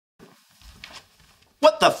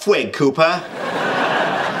What the frig, Cooper?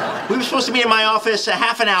 We were supposed to meet in my office a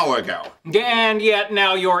half an hour ago. And yet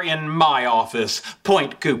now you're in my office.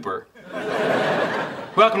 Point Cooper.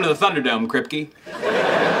 Welcome to the Thunderdome, Kripke.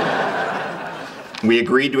 We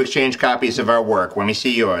agreed to exchange copies of our work. Let me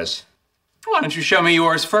see yours. Why don't you show me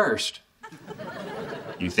yours first?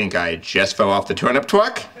 You think I just fell off the turnip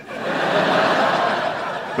truck?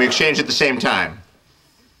 We exchanged at the same time.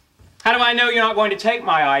 How do I know you're not going to take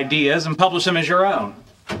my ideas and publish them as your own?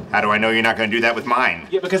 How do I know you're not going to do that with mine?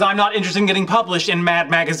 Yeah, because I'm not interested in getting published in Mad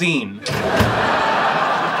Magazine.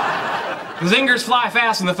 Zingers fly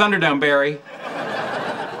fast in the Thunderdome, Barry.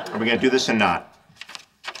 Are we going to do this or not?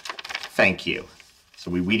 Thank you. So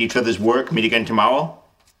we read each other's work, meet again tomorrow?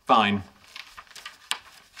 Fine.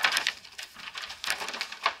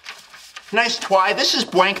 Nice try. This is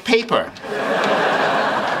blank paper.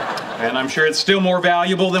 And I'm sure it's still more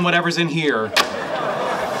valuable than whatever's in here.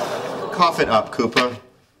 Cough it up, Cooper.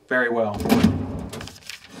 Very well.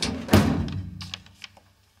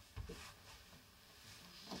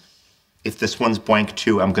 If this one's blank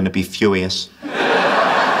too, I'm gonna be furious.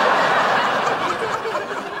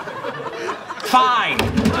 Fine!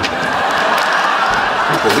 Cooper,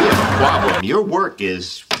 we have a problem. Your work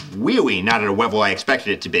is really not at a level I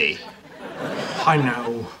expected it to be. I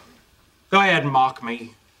know. Go ahead and mock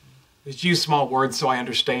me. Just use small words so I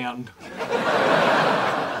understand.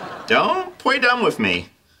 Don't play dumb with me.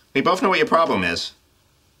 We both know what your problem is.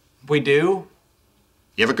 We do?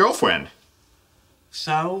 You have a girlfriend.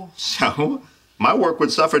 So? So? My work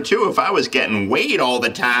would suffer too if I was getting weighed all the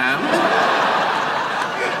time.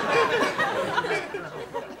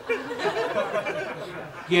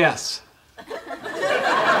 Yes.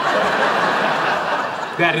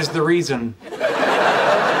 That is the reason.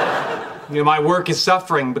 You know, my work is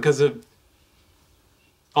suffering because of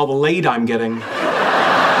all the lead I'm getting.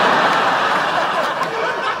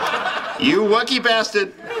 You lucky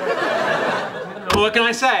bastard. What can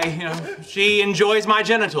I say? You know, she enjoys my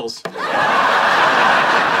genitals.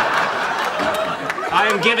 I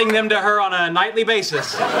am giving them to her on a nightly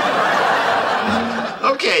basis.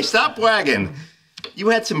 Okay, stop bragging. You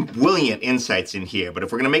had some brilliant insights in here, but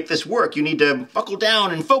if we're gonna make this work, you need to buckle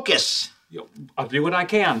down and focus. I'll do what I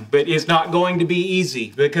can, but it's not going to be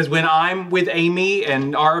easy because when I'm with Amy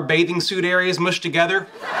and our bathing suit areas mushed together,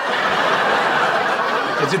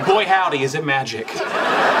 it's boy howdy, is it magic.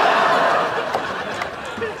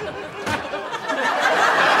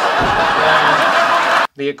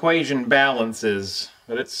 The equation balances,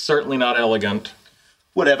 but it's certainly not elegant.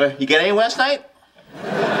 Whatever. You get any last night?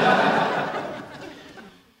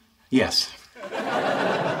 Yes.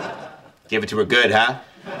 Give it to her good, huh?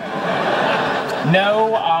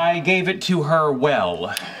 No, I gave it to her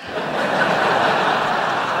well.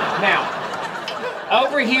 Now,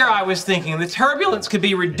 over here I was thinking the turbulence could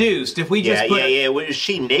be reduced if we just put... Yeah. Was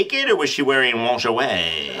she naked or was she wearing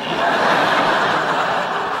lingerie?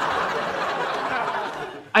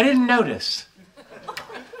 I didn't notice.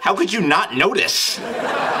 How could you not notice?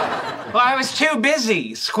 Well, I was too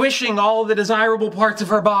busy squishing all the desirable parts of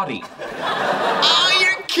her body. Oh,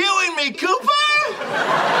 you're killing me, Cooper!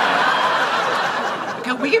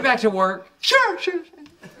 Can we get back to work? Sure.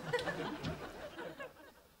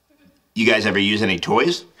 You guys ever use any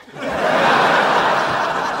toys?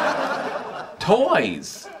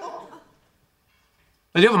 Toys?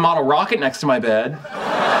 I do have a model rocket next to my bed.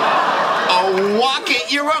 A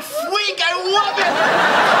rocket? You're a freak! I love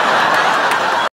it!